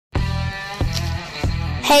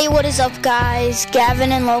Hey, what is up, guys?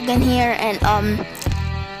 Gavin and Logan here, and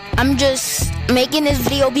I'm just making this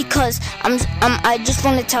video because I just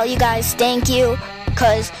want to tell you guys thank you,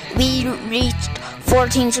 because we reached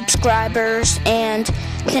 14 subscribers, and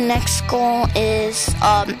the next goal is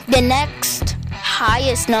the next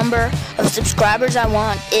highest number of subscribers I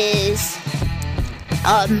want is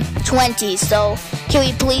 20. So can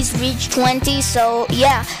we please reach 20? So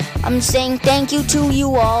yeah, I'm saying thank you to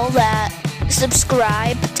you all that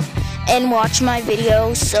subscribed and watch my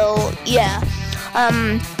videos. So yeah,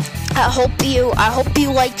 I hope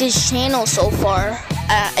you like this channel so far.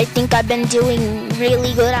 I think I've been doing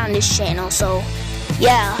really good on this channel. So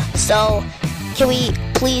yeah, so can we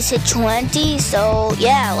please hit 20? So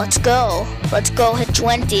yeah, let's go hit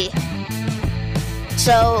 20.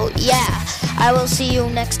 So yeah, I will see you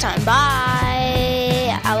next time.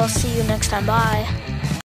 Bye.